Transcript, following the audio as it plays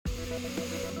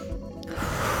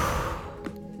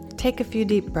Take a few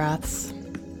deep breaths.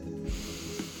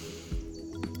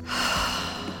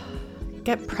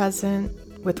 Get present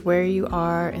with where you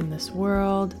are in this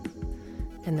world,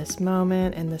 in this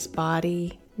moment, in this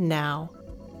body, now.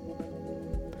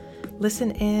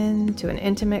 Listen in to an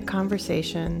intimate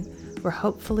conversation where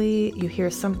hopefully you hear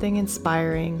something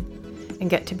inspiring and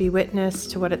get to be witness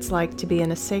to what it's like to be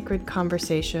in a sacred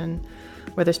conversation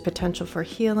where there's potential for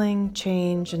healing,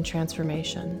 change, and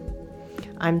transformation.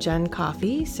 I'm Jen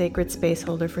Coffey, Sacred Space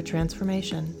Holder for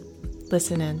Transformation.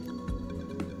 Listen in.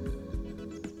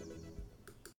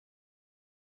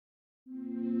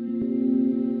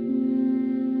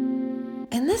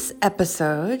 In this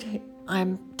episode,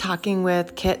 I'm talking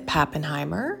with Kit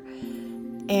Pappenheimer,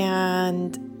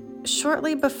 and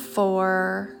shortly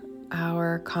before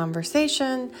our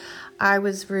conversation, I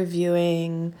was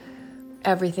reviewing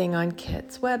everything on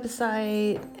Kit's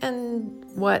website and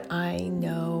what I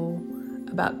know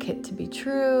about Kit to be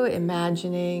true,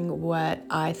 imagining what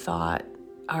I thought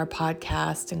our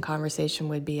podcast and conversation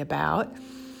would be about.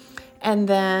 And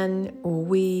then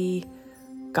we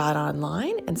got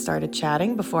online and started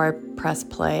chatting before I pressed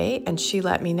play, and she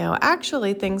let me know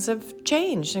actually things have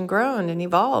changed and grown and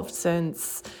evolved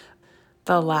since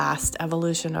the last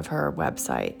evolution of her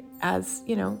website. As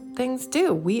you know, things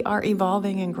do. We are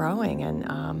evolving and growing,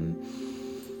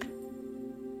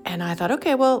 and I thought,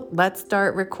 okay, well, let's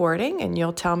start recording, and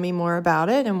you'll tell me more about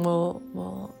it, and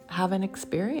we'll have an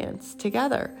experience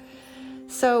together.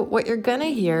 So what you're gonna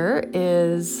hear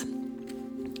is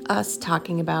us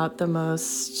talking about the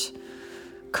most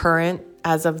current,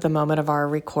 as of the moment of our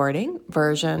recording,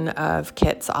 version of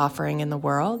Kit's offering in the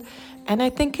world. And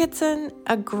I think it's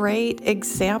a great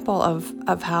example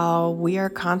of how we are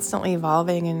constantly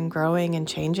evolving and growing and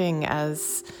changing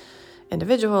as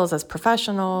individuals, as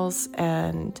professionals,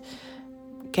 and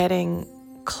getting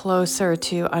closer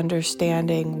to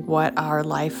understanding what our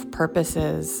life purpose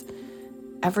is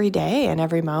every day and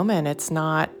every moment. It's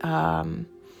not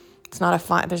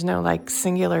there's no like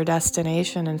singular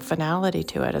destination and finality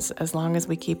to it. As long as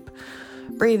we keep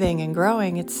breathing and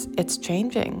growing, it's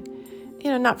changing. You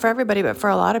know, not for everybody, but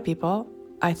for a lot of people.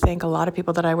 I think a lot of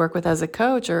people that I work with as a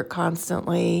coach are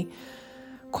constantly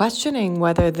questioning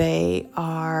whether they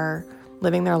are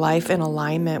living their life in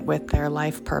alignment with their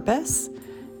life purpose.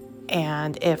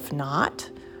 And if not,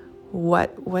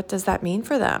 what does that mean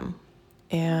for them?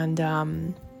 And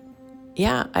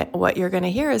what you're going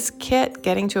to hear is Kit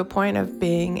getting to a point of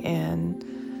being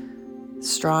in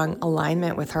strong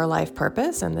alignment with her life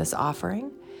purpose and this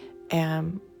offering,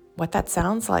 and what that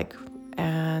sounds like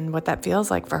and what that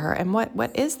feels like for her, and what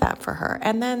is that for her.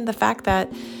 And then the fact that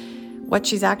what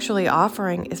she's actually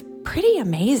offering is pretty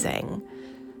amazing.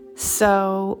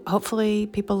 So hopefully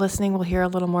people listening will hear a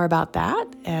little more about that,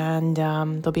 and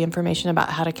there'll be information about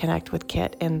how to connect with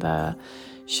Kit in the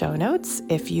show notes.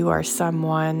 If you are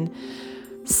someone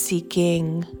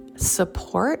seeking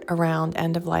support around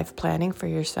end-of-life planning for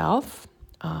yourself,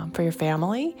 for your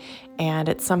family, and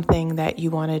it's something that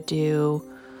you want to do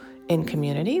in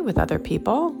community with other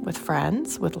people, with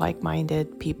friends, with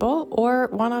like-minded people, or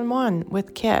one-on-one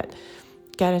with Kit,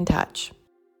 get in touch.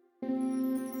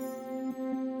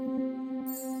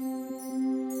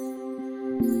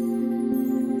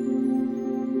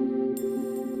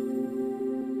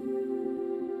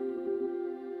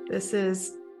 This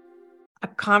is a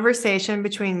conversation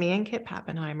between me and Kit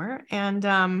Pappenheimer, and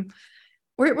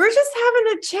we're just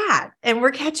having a chat, and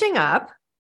we're catching up,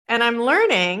 and I'm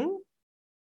learning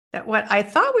that what I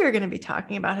thought we were going to be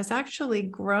talking about has actually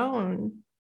grown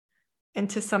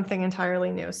into something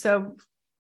entirely new. So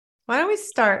why don't we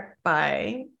start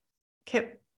by,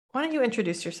 Kit, why don't you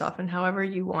introduce yourself, and however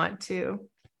you want to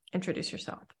introduce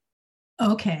yourself?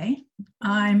 Okay,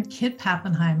 I'm Kit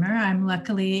Pappenheimer. I'm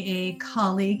luckily a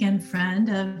colleague and friend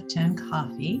of Jen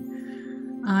Coffey.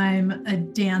 I'm a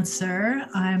dancer.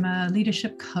 I'm a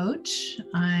leadership coach.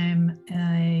 I'm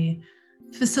a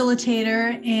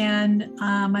facilitator, and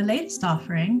my latest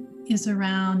offering is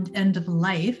around end of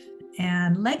life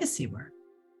and legacy work.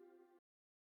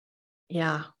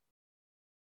 Yeah.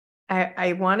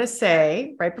 I want to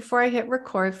say, right before I hit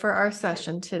record for our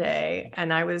session today,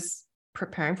 and I was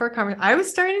preparing for a conversation, I was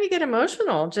starting to get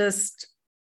emotional just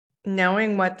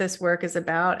knowing what this work is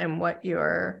about and what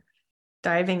you're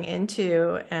diving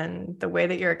into and the way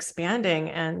that you're expanding,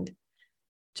 and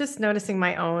just noticing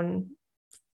my own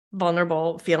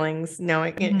vulnerable feelings,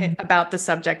 knowing about the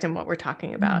subject and what we're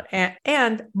talking about.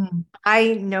 And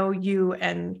I know you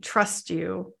and trust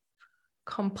you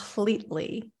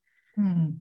completely.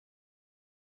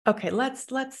 Okay, let's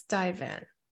dive in.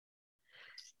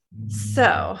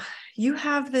 So you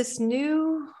have this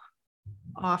new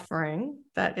offering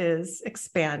that is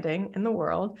expanding in the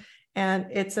world, and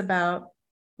it's about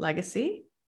legacy.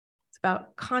 It's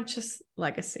about conscious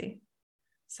legacy.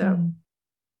 So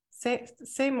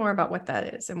say more about what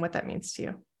that is and what that means to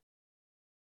you.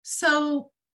 So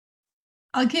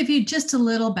I'll give you just a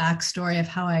little backstory of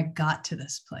how I got to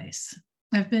this place.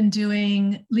 I've been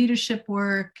doing leadership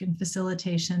work and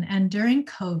facilitation, and during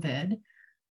COVID,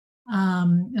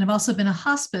 and I've also been a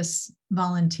hospice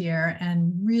volunteer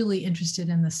and really interested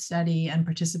in the study and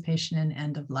participation in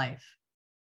end of life.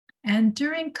 And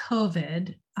during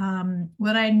COVID,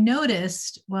 what I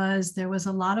noticed was there was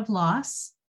a lot of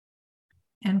loss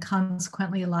and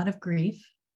consequently a lot of grief,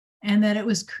 and that it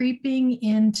was creeping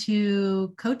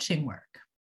into coaching work.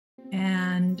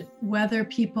 And whether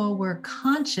people were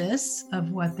conscious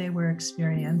of what they were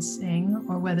experiencing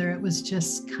or whether it was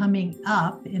just coming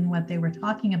up in what they were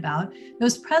talking about, it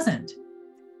was present.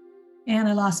 And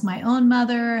I lost my own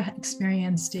mother,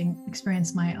 experienced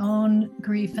my own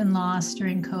grief and loss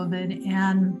during COVID.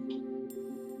 And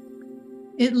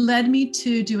it led me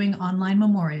to doing online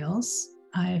memorials.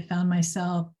 I found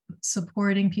myself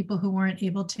supporting people who weren't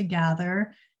able to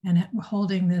gather and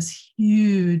holding this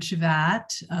huge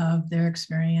vat of their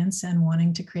experience and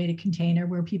wanting to create a container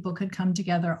where people could come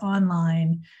together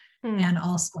online and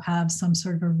also have some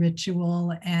sort of a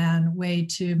ritual and way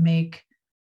to make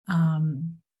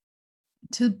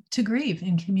to grieve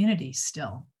in community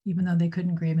still, even though they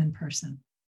couldn't grieve in person.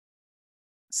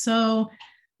 So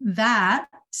that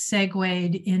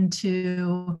segued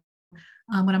into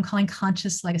what I'm calling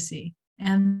conscious legacy.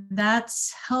 And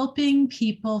that's helping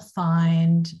people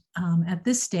find, at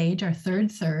this stage, our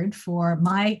third for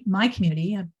my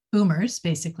community of boomers,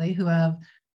 basically, who have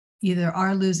either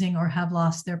are losing or have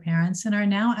lost their parents and are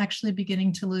now actually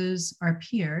beginning to lose our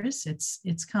peers.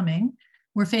 It's coming.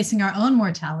 We're facing our own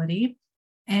mortality.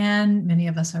 And many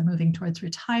of us are moving towards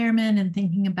retirement and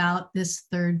thinking about this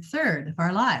third of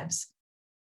our lives.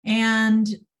 And,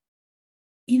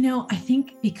 I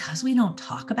think because we don't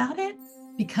talk about it,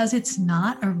 because it's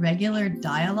not a regular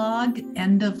dialogue,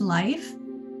 end of life,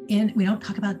 and we don't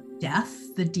talk about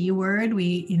death, the D word,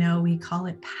 we call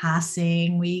it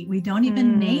passing. We don't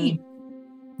even name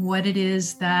what it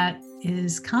is that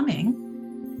is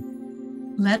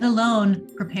coming, let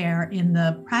alone prepare in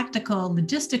the practical,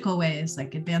 logistical ways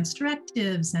like advanced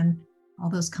directives and all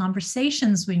those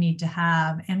conversations we need to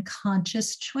have and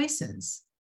conscious choices.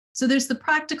 So there's the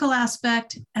practical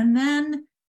aspect, and then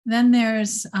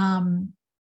there's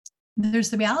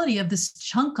the reality of this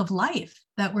chunk of life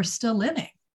that we're still living.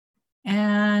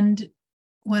 And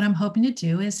what I'm hoping to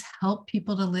do is help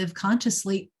people to live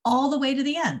consciously all the way to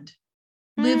the end,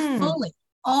 live fully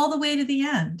all the way to the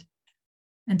end,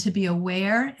 and to be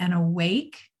aware and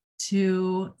awake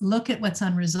to look at what's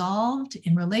unresolved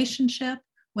in relationship,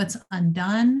 what's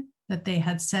undone that they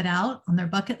had set out on their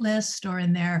bucket list or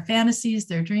in their fantasies,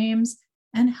 their dreams,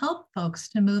 and help folks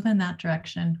to move in that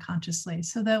direction consciously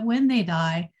so that when they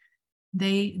die,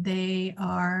 their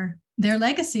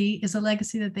legacy is a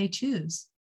legacy that they choose.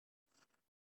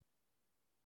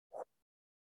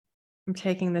 I'm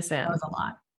taking this in. That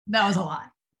was a lot.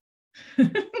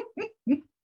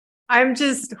 I'm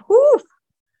just,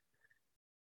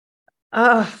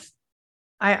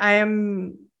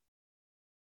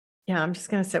 I'm just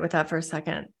going to sit with that for a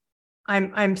second.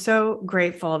 I'm so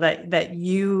grateful that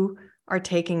you are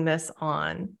taking this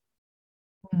on,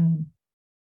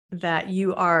 that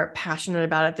you are passionate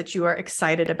about it, that you are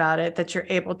excited about it, that you're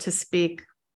able to speak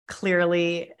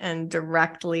clearly and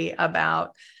directly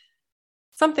about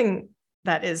something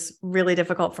that is really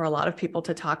difficult for a lot of people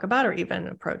to talk about or even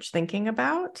approach thinking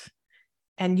about.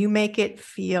 And you make it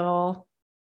feel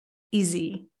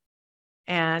easy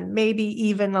and maybe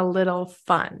even a little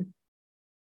fun.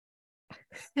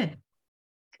 Good.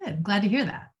 I'm glad to hear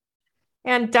that.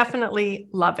 And definitely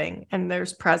loving, and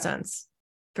there's presence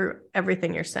through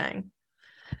everything you're saying.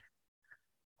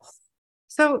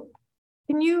 So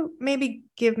can you maybe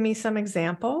give me some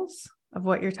examples of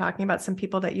what you're talking about, some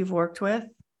people that you've worked with?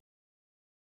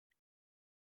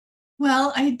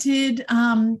 Well, I did.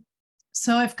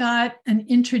 So I've got an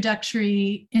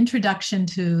introduction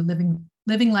to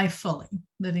living life fully,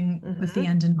 living with the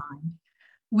end in mind,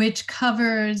 which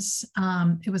covers,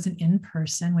 it was an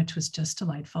in-person, which was just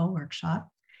delightful workshop.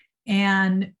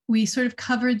 And we sort of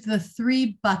covered the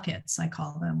three buckets, I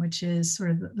call them, which is sort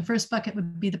of the first bucket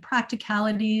would be the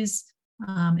practicalities,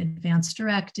 advanced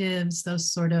directives,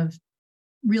 those sort of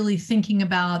really thinking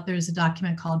about, there's a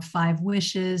document called 5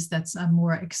 Wishes that's a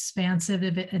more expansive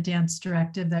advanced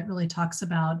directive that really talks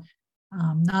about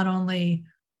not only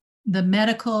the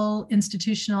medical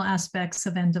institutional aspects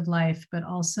of end of life, but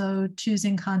also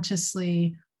choosing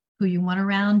consciously who you want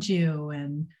around you,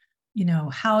 and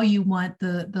how you want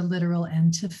the literal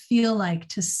end to feel like,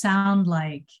 to sound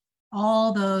like,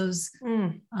 all those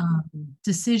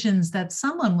decisions that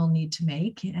someone will need to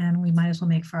make, and we might as well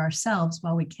make for ourselves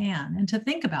while we can, and to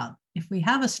think about if we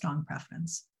have a strong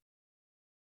preference.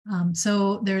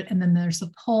 So there, and then there's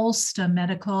a POLST, a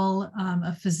medical,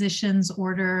 a physician's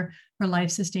order for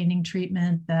life-sustaining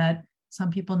treatment that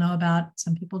some people know about,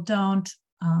 some people don't.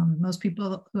 Most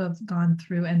people who have gone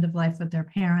through end of life with their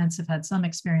parents have had some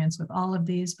experience with all of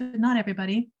these, but not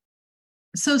everybody.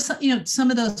 So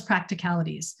some of those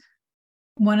practicalities.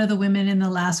 One of the women in the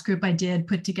last group I did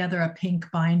put together a pink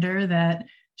binder that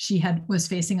she was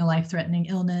facing a life-threatening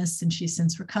illness, and she's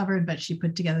since recovered, but she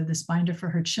put together this binder for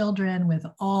her children with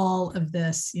all of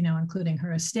this, including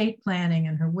her estate planning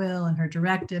and her will and her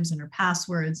directives and her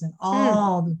passwords and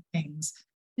all the things.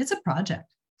 It's a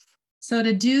project. So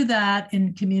to do that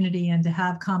in community and to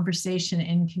have conversation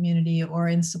in community or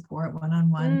in support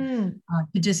one-on-one,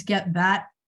 to just get that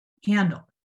handled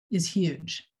is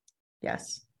huge.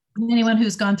 Yes. Anyone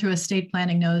who's gone through estate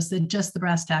planning knows that just the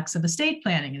brass tacks of estate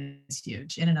planning is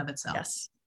huge in and of itself. Yes.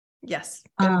 Yes.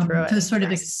 Been through it. To sort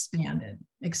of expanded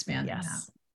that.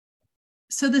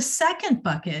 So the second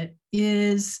bucket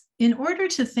is, in order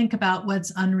to think about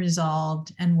what's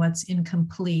unresolved and what's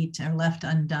incomplete or left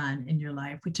undone in your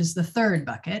life, which is the third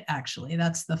bucket, actually,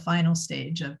 that's the final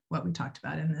stage of what we talked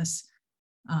about in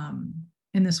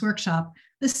this workshop.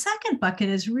 The second bucket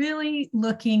is really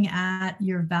looking at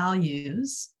your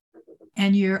values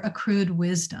and your accrued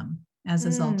wisdom as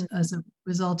a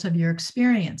result of your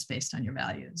experience based on your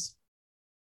values.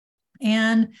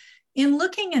 And in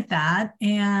looking at that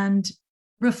and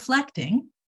reflecting,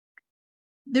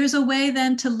 there's a way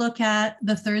then to look at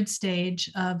the third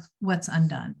stage of what's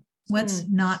undone, what's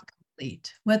not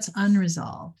complete, what's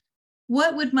unresolved.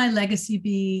 What would my legacy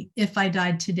be if I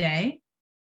died today,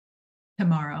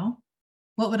 tomorrow?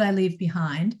 What would I leave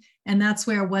behind? And that's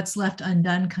where what's left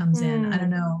undone comes in. I don't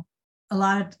know. A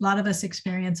lot of us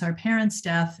experience our parents'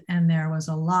 death, and there was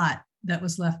a lot that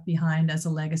was left behind as a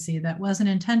legacy that wasn't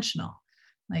intentional.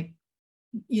 Like,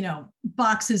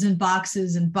 boxes and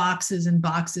boxes and boxes and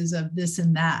boxes of this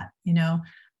and that.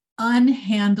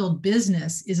 Unhandled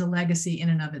business is a legacy in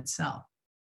and of itself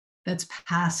that's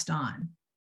passed on.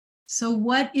 So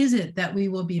what is it that we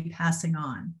will be passing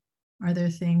on? Are there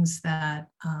things that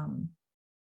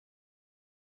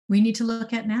we need to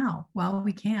look at now while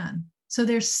we can? So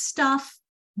there's stuff.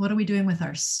 What are we doing with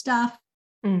our stuff?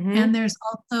 And there's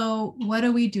also, what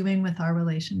are we doing with our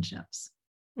relationships?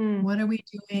 What are we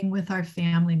doing with our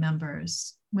family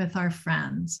members, with our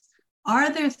friends? Are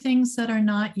there things that are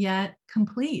not yet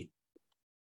complete?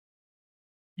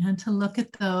 And to look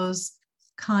at those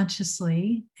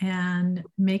consciously and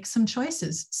make some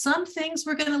choices. Some things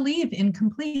we're going to leave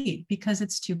incomplete because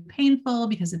it's too painful,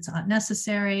 because it's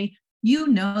unnecessary. You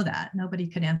know that. Nobody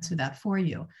could answer that for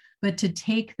you. But to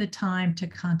take the time to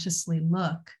consciously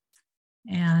look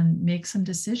and make some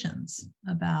decisions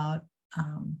about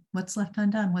what's left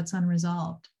undone, what's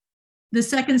unresolved. The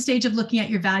second stage of looking at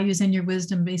your values and your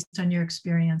wisdom based on your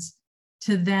experience,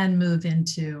 to then move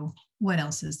into what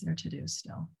else is there to do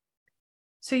still.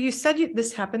 So you said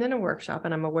this happened in a workshop,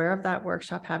 and I'm aware of that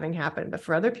workshop having happened. But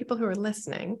for other people who are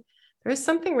listening, there is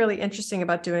something really interesting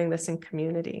about doing this in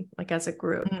community, like as a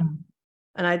group.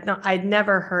 And I'd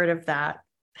never heard of that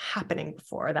happening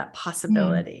before, that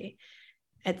possibility.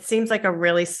 It seems like a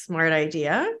really smart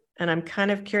idea. And I'm kind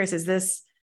of curious,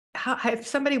 if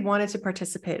somebody wanted to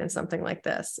participate in something like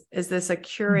this, is this a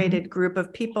curated group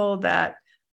of people that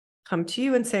come to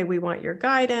you and say, we want your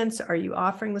guidance? Are you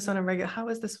offering this on a regular? How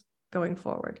is this going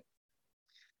forward?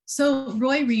 So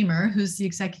Roy Reamer, who's the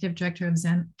executive director of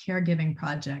Zen Caregiving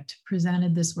Project,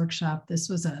 presented this workshop. This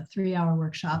was a 3-hour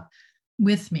workshop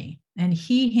with me. And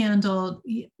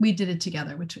we did it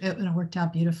together, which it worked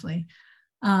out beautifully.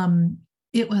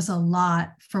 It was a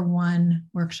lot for one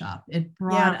workshop. It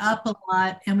brought up a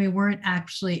lot, and we weren't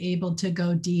actually able to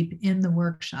go deep in the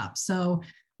workshop. So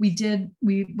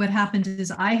what happened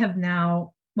is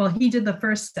he did the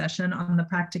first session on the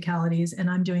practicalities, and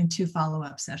I'm doing 2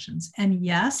 follow-up sessions. And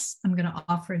yes, I'm going to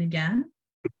offer it again.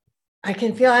 I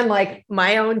can feel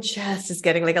my own chest is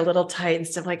getting a little tight and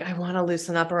stuff. I want to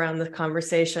loosen up around the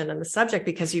conversation and the subject,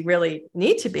 because you really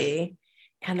need to be.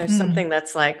 And there's something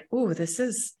that's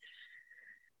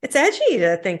it's edgy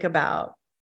to think about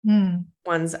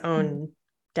one's own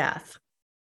death.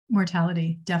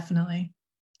 Mortality, definitely.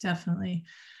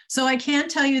 So I can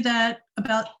tell you that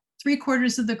about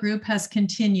 3/4 of the group has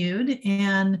continued,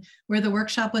 and where the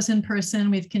workshop was in person,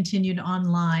 we've continued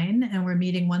online, and we're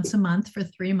meeting once a month for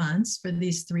 3 months for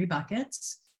these 3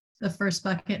 buckets. The first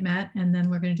bucket met, and then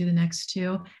we're going to do the next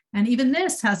 2. And even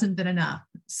this hasn't been enough.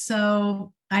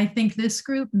 So I think this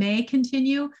group may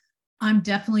continue. I'm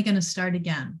definitely going to start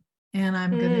again. And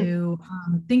I'm going to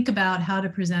think about how to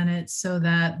present it so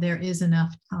that there is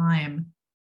enough time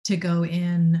to go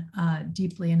in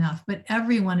deeply enough. But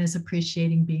everyone is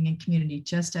appreciating being in community,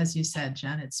 just as you said,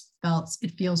 Jen.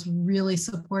 It feels really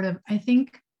supportive. I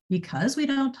think because we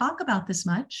don't talk about this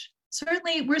much.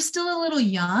 Certainly, we're still a little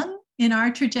young in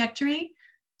our trajectory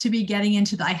to be getting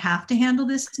into the I have to handle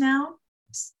this now.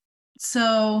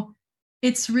 So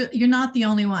you're not the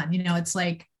only one. It's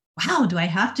like, wow, do I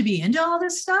have to be into all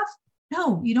this stuff?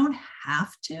 No, you don't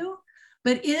have to.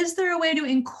 But is there a way to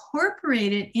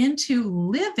incorporate it into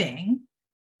living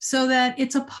so that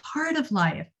it's a part of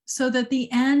life, so that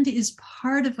the end is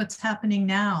part of what's happening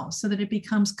now, so that it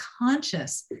becomes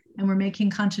conscious and we're making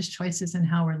conscious choices in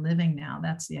how we're living now?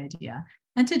 That's the idea.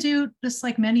 And to do, just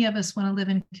like many of us want to live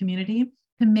in community,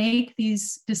 to make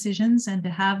these decisions and to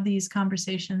have these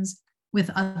conversations with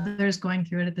others going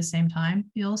through it at the same time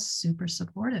feels super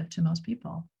supportive to most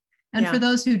people. And for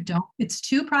those who don't, it's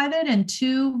too private and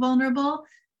too vulnerable.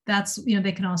 That's,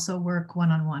 they can also work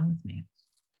one-on-one with me.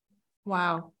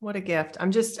 Wow. What a gift.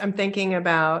 I'm thinking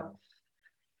about,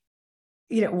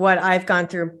 what I've gone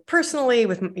through personally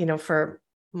with, for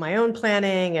my own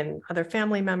planning and other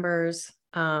family members,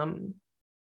 and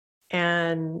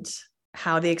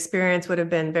how the experience would have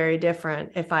been very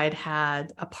different if I'd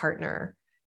had a partner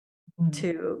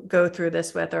to go through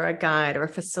this with, or a guide or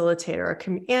a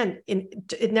facilitator, and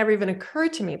it never even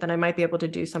occurred to me that I might be able to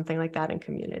do something like that in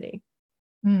community.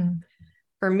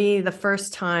 For me, the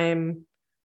first time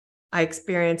I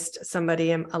experienced somebody,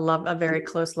 a very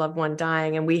close loved one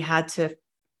dying, and we had to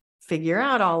figure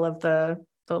out all of the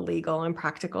legal and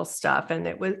practical stuff. And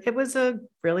it was a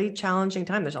really challenging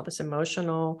time. There's all this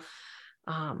emotional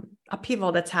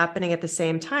upheaval that's happening at the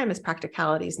same time as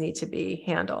practicalities need to be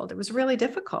handled. It was really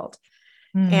difficult.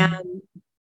 And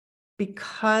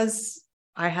because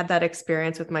I had that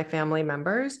experience with my family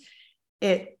members,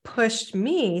 it pushed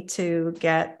me to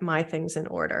get my things in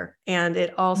order. And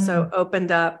it also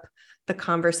opened up the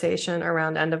conversation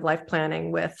around end of life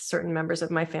planning with certain members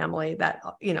of my family that,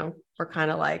 were kind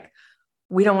of like,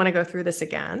 we don't want to go through this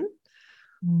again.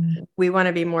 We want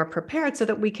to be more prepared so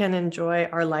that we can enjoy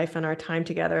our life and our time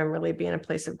together and really be in a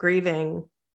place of grieving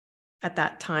at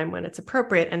that time when it's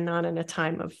appropriate, and not in a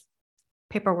time of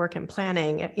paperwork and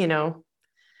planning,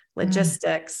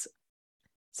 logistics.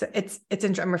 So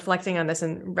I'm reflecting on this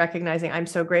and recognizing I'm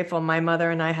so grateful. My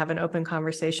mother and I have an open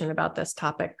conversation about this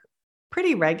topic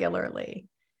pretty regularly.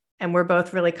 And we're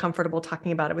both really comfortable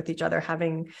talking about it with each other,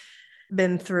 having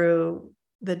been through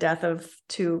the death of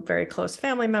 2 very close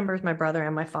family members, my brother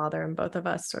and my father, and both of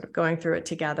us sort of going through it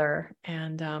together.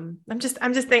 And I'm just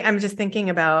thinking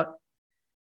about,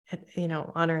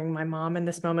 honoring my mom in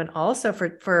this moment, also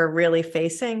for really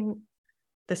facing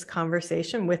this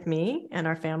conversation with me and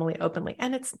our family openly.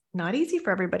 And it's not easy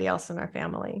for everybody else in our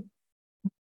family.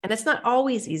 And it's not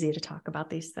always easy to talk about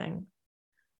these things.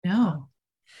 No.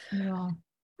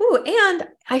 Ooh, and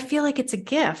I feel like it's a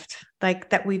gift,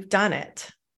 like that we've done it.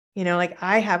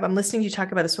 I'm listening to you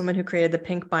talk about this woman who created the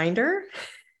pink binder.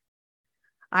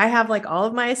 I have like all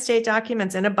of my estate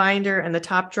documents in a binder in the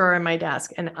top drawer in my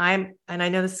desk. And I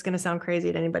know this is going to sound crazy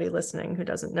to anybody listening who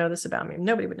doesn't know this about me.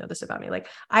 Nobody would know this about me. Like,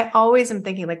 I always am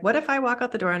thinking, like, what if I walk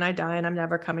out the door and I die and I'm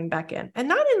never coming back in? And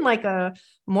not in like a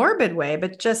morbid way,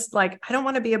 but just like, I don't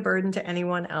want to be a burden to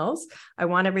anyone else. I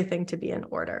want everything to be in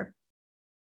order.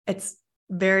 It's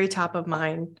very top of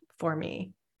mind for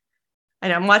me.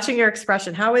 And I'm watching your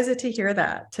expression. How is it to hear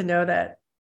that, to know that?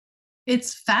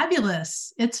 It's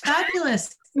fabulous. It's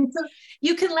fabulous. So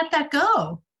you can let that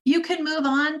go. You can move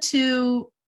on to,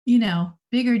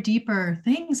 bigger, deeper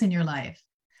things in your life.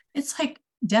 It's like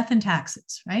death and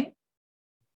taxes, right?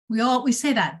 We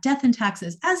say that, death and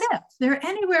taxes, as if they're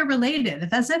anywhere related,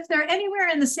 as if they're anywhere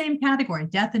in the same category,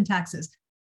 death and taxes.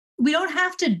 We don't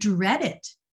have to dread it.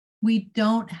 We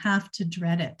don't have to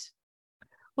dread it.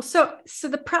 Well, so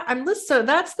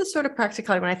that's the sort of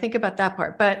practicality when I think about that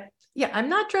part. But yeah, I'm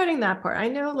not dreading that part. I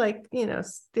know,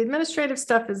 the administrative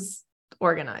stuff is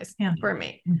organized for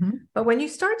me. But when you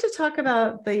start to talk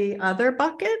about the other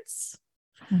buckets,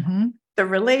 the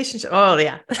relationship,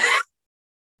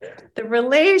 the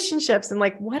relationships, and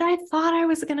like what I thought I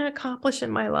was going to accomplish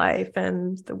in my life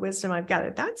and the wisdom I've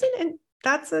gathered,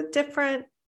 that's a different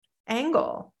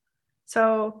angle.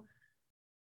 So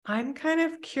I'm kind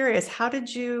of curious, how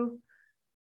did you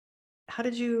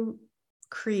you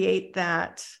create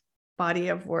that body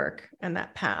of work and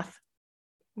that path?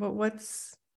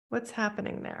 What's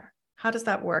happening there? How does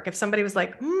that work? If somebody was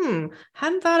like,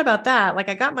 hadn't thought about that. Like,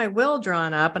 I got my will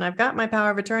drawn up and I've got my power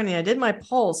of attorney. I did my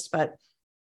pulse, but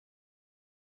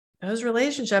those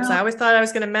relationships, I always thought I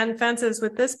was going to mend fences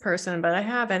with this person, but I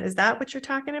haven't. Is that what you're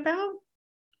talking about?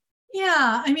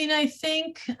 Yeah. I mean, I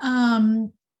think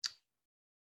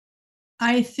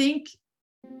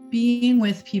being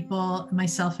with people,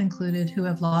 myself included, who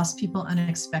have lost people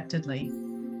unexpectedly,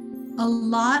 a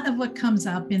lot of what comes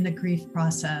up in the grief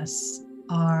process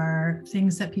are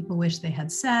things that people wish they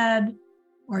had said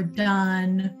or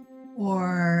done,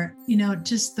 or,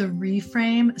 just the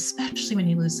reframe, especially when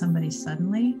you lose somebody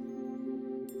suddenly.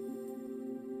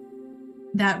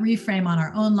 That reframe on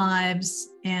our own lives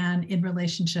and in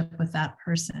relationship with that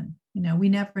person. We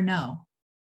never know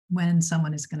when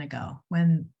someone is going to go,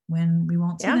 when we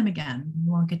won't see them again.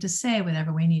 We won't get to say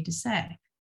whatever we need to say.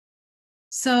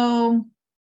 So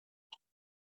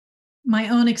my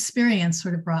own experience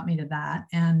sort of brought me to that,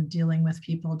 and dealing with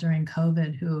people during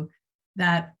COVID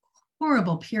that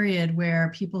horrible period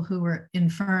where people who were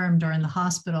infirmed or in the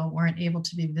hospital weren't able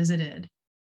to be visited,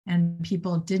 and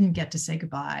people didn't get to say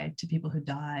goodbye to people who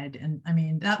died. And I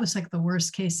mean, that was like the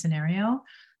worst case scenario.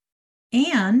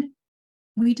 And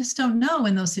we just don't know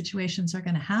when those situations are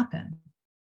going to happen.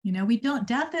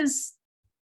 Death is,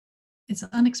 it's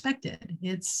unexpected.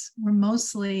 We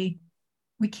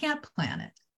can't plan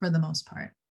it for the most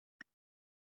part.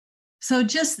 So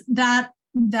just that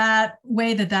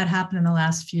way that happened in the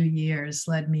last few years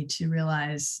led me to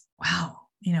realize, wow,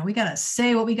 we got to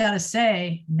say what we got to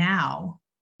say now.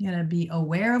 You got to be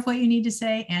aware of what you need to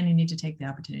say, and you need to take the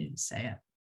opportunity to say it.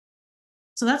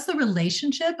 So that's the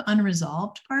relationship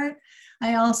unresolved part.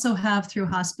 I also have, through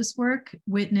hospice work,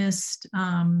 witnessed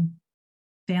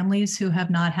families who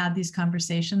have not had these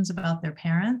conversations about their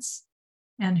parents,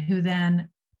 and who then,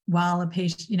 while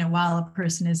a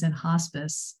person is in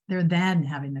hospice, they're then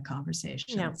having the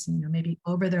conversations, maybe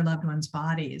over their loved ones'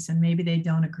 bodies, and maybe they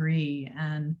don't agree.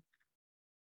 And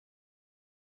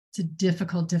it's a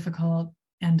difficult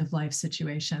end of life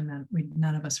situation that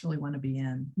none of us really want to be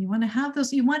in. You want to have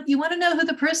those, you want to know who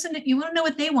the person, you want to know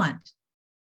what they want.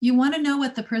 You want to know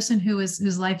what the person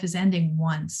whose life is ending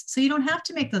wants. So you don't have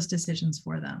to make those decisions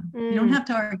for them. You don't have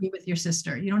to argue with your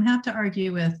sister. You don't have to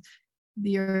argue with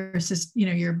your sister,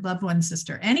 your loved one's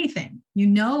sister, anything. You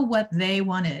know what they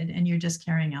wanted, and you're just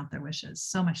carrying out their wishes.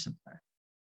 So much simpler.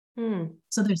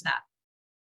 So there's that.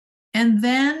 And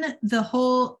then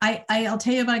I'll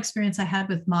tell you about experience I had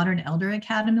with Modern Elder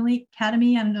Academy.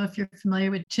 I don't know if you're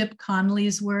familiar with Chip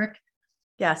Conley's work.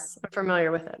 Yes, I'm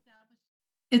familiar with it.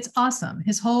 It's awesome.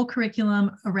 His whole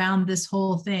curriculum around this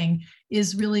whole thing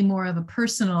is really more of a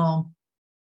personal,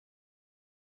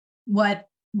 what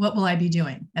will I be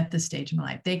doing at this stage of my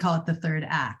life? They call it the third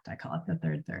act. I call it the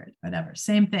third, whatever.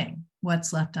 Same thing.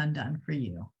 What's left undone for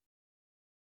you?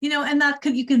 And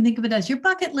you can think of it as your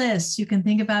bucket list. You can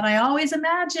think about, I always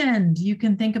imagined. You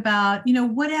can think about,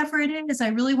 whatever it is I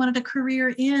really wanted a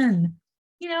career in.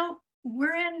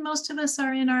 Most of us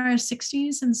are in our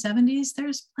 60s and 70s.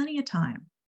 There's plenty of time.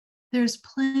 There's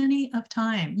plenty of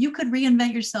time. You could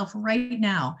reinvent yourself right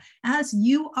now, as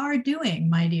you are doing,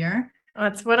 my dear.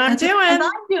 That's what I'm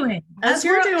doing. As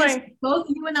you're doing. Both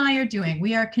you and I are doing.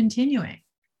 We are continuing.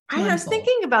 I was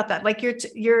thinking about that. Like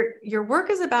your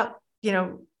work is about,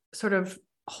 sort of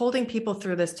holding people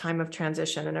through this time of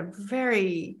transition in a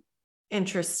very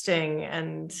interesting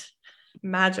and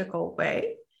magical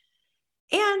way.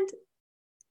 And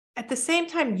at the same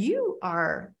time, you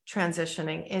are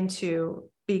transitioning into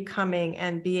becoming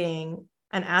and being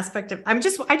an aspect of, I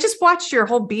just watched your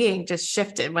whole being just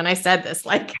shifted when I said this,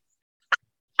 like,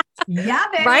 yeah,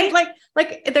 baby. Right.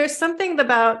 Like there's something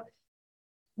about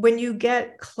when you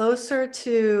get closer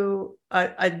to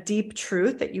a deep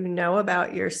truth that you know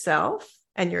about yourself,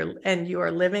 and you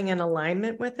are living in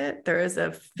alignment with it, there is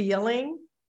a feeling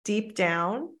deep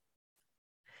down.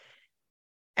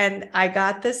 And I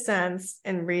got this sense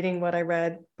in reading what I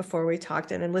read before we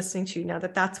talked and listening to you now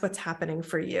that that's what's happening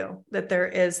for you, that there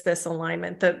is this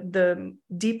alignment. The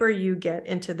deeper you get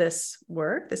into this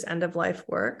work, this end of life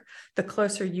work, the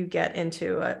closer you get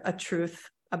into a truth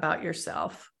about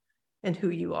yourself and who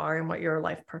you are and what your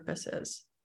life purpose is.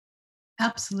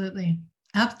 Absolutely.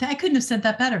 I couldn't have said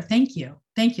that better. Thank you.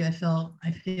 Thank you. I feel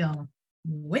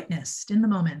witnessed in the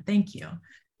moment. Thank you.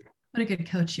 What a good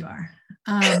coach you are.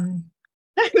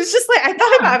 It was just like, I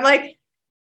thought about it, I'm like,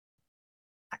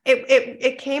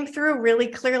 it came through really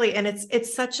clearly. And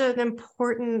it's such an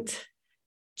important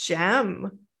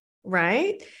gem,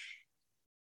 right?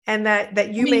 And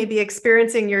that you may be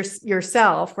experiencing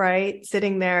yourself, right?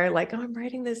 Sitting there like, oh, I'm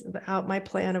writing this out, my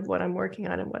plan of what I'm working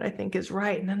on and what I think is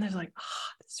right. And then there's like, oh,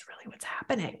 this is really what's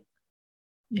happening.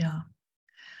 Yeah.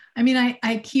 I mean,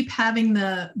 I keep having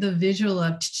the visual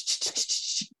of,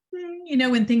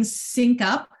 when things sync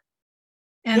up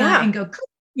and go,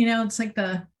 it's like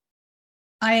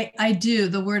I do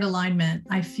the word alignment.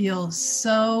 I feel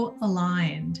so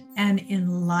aligned and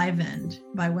enlivened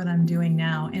by what I'm doing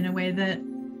now in a way that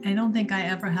I don't think I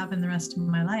ever have in the rest of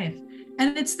my life.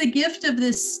 And it's the gift of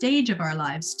this stage of our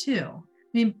lives too.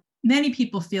 I mean, many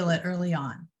people feel it early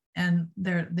on and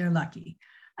they're lucky.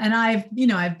 And I've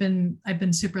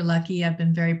been super lucky. I've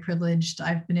been very privileged.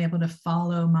 I've been able to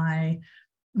follow my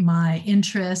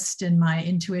interest and my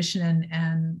intuition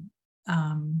and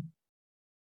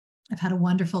I've had a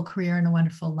wonderful career and a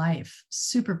wonderful life,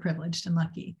 super privileged and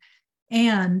lucky.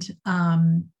 And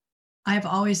I've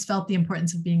always felt the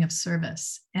importance of being of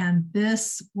service. And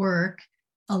this work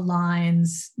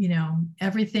aligns,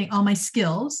 everything, all my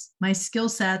skills, my skill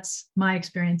sets, my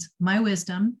experience, my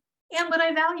wisdom, and what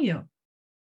I value.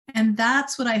 And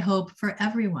that's what I hope for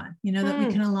everyone, that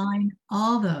we can align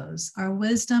all those, our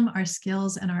wisdom, our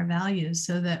skills, and our values,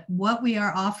 so that what we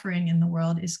are offering in the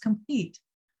world is complete.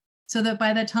 So that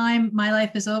by the time my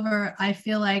life is over, I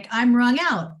feel like I'm wrung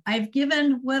out. I've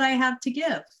given what I have to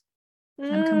give.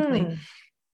 I'm complete.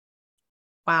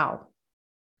 Wow.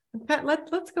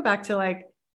 Let's go back to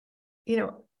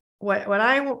what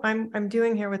I'm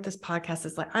doing here with this podcast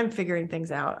is like, I'm figuring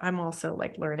things out. I'm also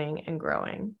like learning and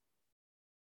growing.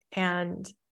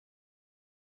 And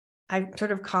I'm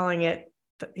sort of calling it,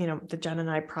 the Jen and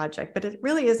I project, but it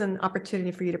really is an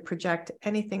opportunity for you to project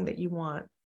anything that you want.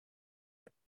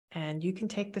 And you can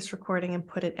take this recording and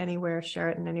put it anywhere, share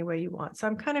it in any way you want. So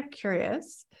I'm kind of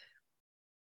curious,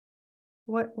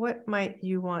 what might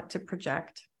you want to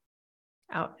project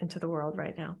out into the world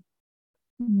right now?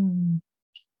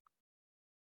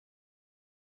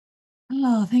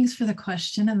 Oh, thanks for the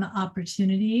question and the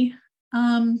opportunity.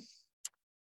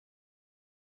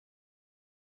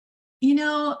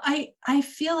 I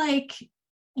feel like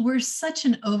we're such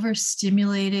an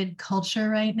overstimulated culture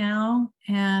right now,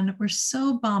 and we're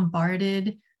so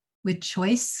bombarded with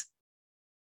choice.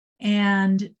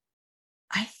 And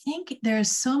I think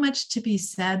there's so much to be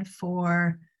said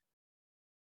for,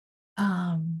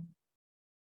 how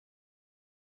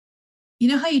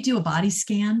you do a body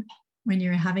scan when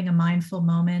you're having a mindful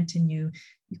moment and you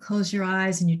close your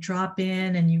eyes and you drop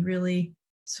in and you really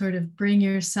sort of bring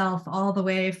yourself all the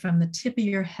way from the tip of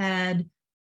your head,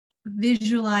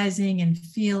 visualizing and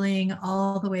feeling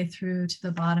all the way through to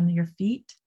the bottom of your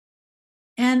feet.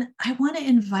 And I want to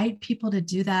invite people to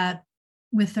do that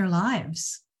with their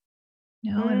lives,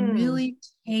 and really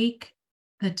take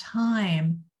the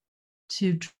time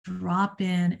to drop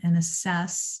in and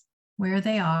assess where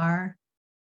they are,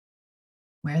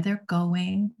 where they're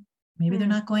going. Maybe they're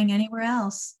not going anywhere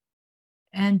else.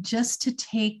 And just to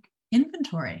take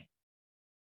inventory.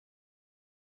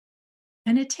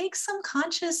 And it takes some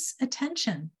conscious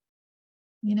attention.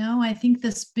 I think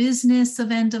this business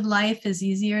of end of life is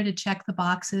easier to check the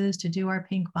boxes, to do our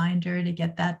pink binder, to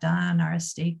get that done, our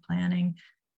estate planning.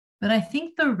 But I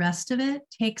think the rest of it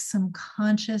takes some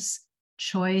conscious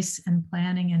choice and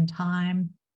planning and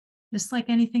time, just like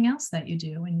anything else that you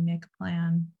do when you make a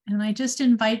plan. And I just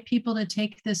invite people to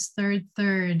take this third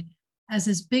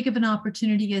as big of an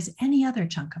opportunity as any other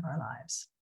chunk of our lives.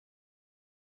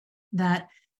 That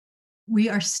we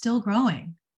are still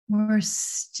growing. We're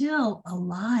still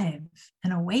alive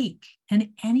and awake, and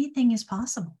anything is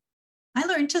possible. I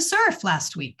learned to surf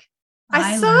last week.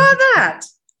 I saw that.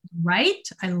 Right?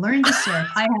 I learned to surf.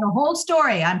 I had a whole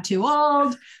story. I'm too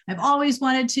old. I've always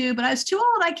wanted to, but I was too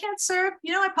old. I can't surf.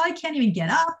 I probably can't even get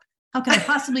up. How could I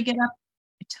possibly get up?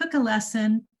 I took a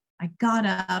lesson. I got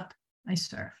up. I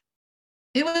surfed.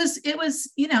 It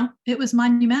was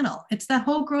monumental. It's that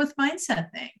whole growth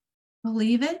mindset thing.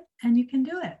 Believe it and you can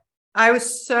do it. I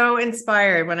was so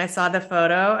inspired when I saw the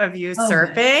photo of you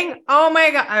surfing. Good. Oh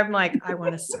my God. I'm like, I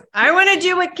want to surf. I want to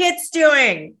do what Kit's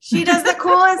doing. She does the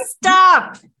coolest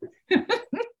stuff.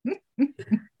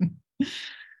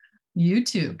 You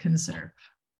too can surf.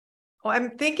 Well,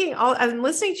 I'm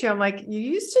listening to you. I'm like, you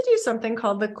used to do something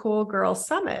called the Cool Girl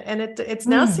Summit. And it's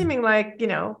now seeming like,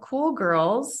 cool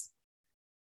girls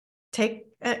take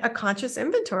a conscious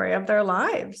inventory of their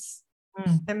lives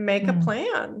and make a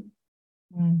plan.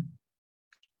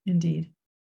 Indeed.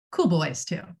 Cool boys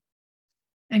too.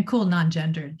 And cool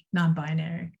non-gendered,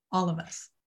 non-binary, all of us.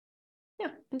 Yeah.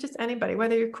 And just anybody,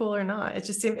 whether you're cool or not. It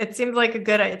seems like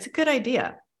it's a good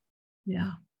idea.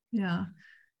 Yeah. Yeah.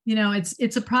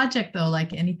 It's a project though,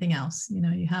 like anything else.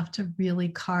 You have to really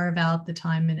carve out the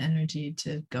time and energy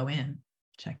to go in,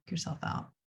 check yourself out.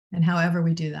 And however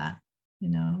we do that,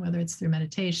 whether it's through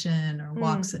meditation or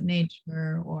walks at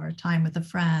nature or time with a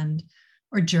friend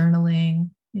or journaling,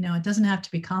 it doesn't have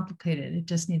to be complicated. It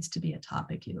just needs to be a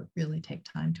topic you really take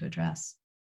time to address.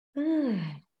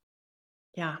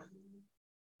 Yeah.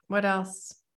 What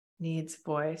else needs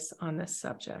voice on this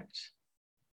subject?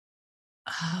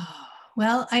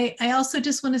 Well, I also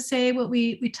just want to say what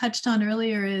we touched on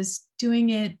earlier is doing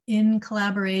it in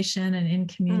collaboration and in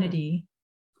community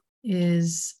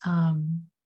is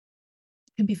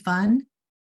can be fun,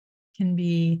 can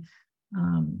be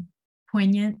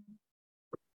poignant,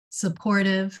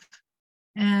 supportive.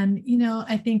 And,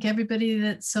 I think everybody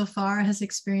that so far has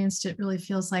experienced it really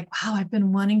feels like, wow, I've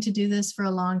been wanting to do this for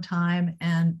a long time,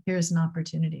 and here's an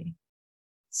opportunity.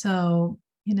 So,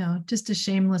 just a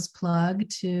shameless plug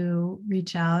to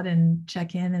reach out and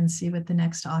check in and see what the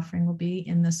next offering will be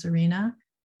in this arena,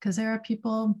 because there are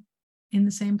people in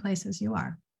the same place as you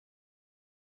are.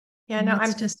 Yeah, no,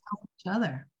 I'm just help each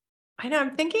other. I know.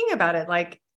 I'm thinking about it.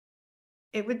 Like,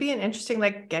 it would be an interesting,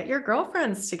 like, get your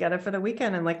girlfriends together for the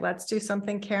weekend and like, let's do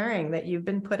something caring that you've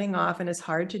been putting off and is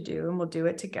hard to do, and we'll do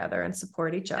it together and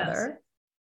support each other.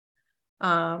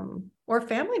 Or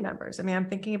family members. I mean, I'm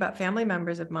thinking about family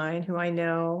members of mine who I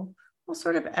know will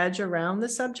sort of edge around the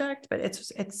subject, but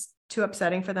it's too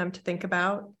upsetting for them to think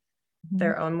about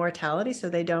their own mortality, so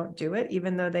they don't do it,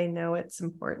 even though they know it's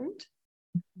important.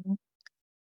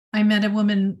 I met a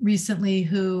woman recently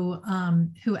who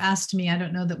asked me, I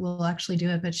don't know that we'll actually do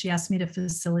it, but she asked me to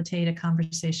facilitate a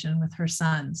conversation with her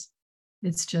sons.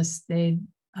 It's just they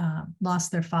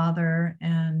lost their father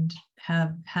and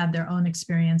have had their own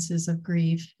experiences of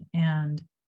grief and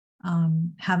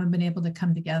haven't been able to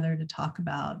come together to talk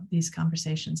about these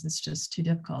conversations. It's just too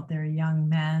difficult. They're young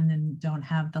men and don't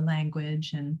have the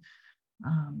language, and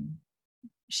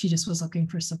she just was looking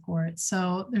for support.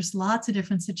 So there's lots of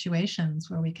different situations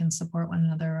where we can support one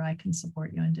another, or I can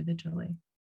support you individually.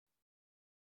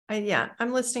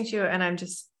 I'm listening to you, and I'm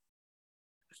just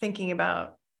thinking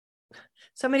about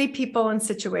so many people in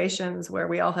situations where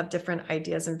we all have different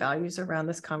ideas and values around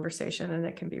this conversation, and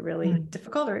it can be really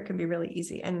difficult, or it can be really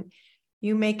easy. And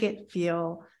you make it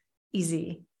feel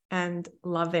easy and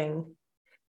loving.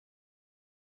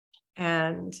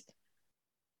 And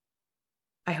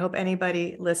I hope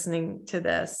anybody listening to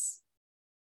this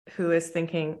who is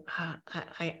thinking,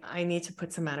 I need to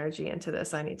put some energy into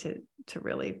this, I need to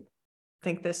really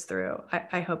think this through.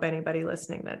 I hope anybody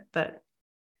listening that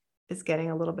is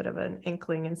getting a little bit of an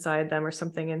inkling inside them, or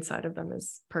something inside of them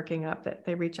is perking up, that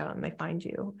they reach out and they find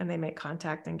you and they make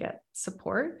contact and get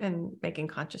support and making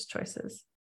conscious choices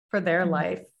for their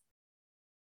life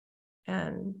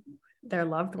and their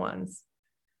loved ones.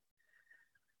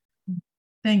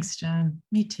 Thanks, Jen.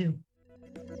 Me too.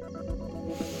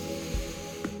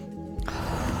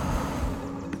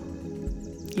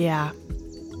 Yeah.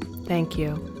 Thank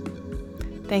you.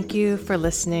 Thank you for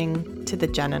listening to the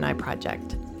Jen and I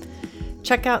Project.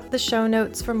 Check out the show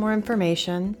notes for more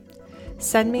information.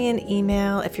 Send me an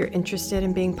email if you're interested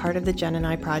in being part of the Jen and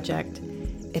I Project.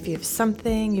 If you have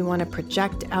something you want to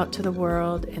project out to the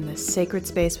world in this sacred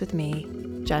space with me,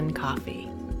 Jen Coffee.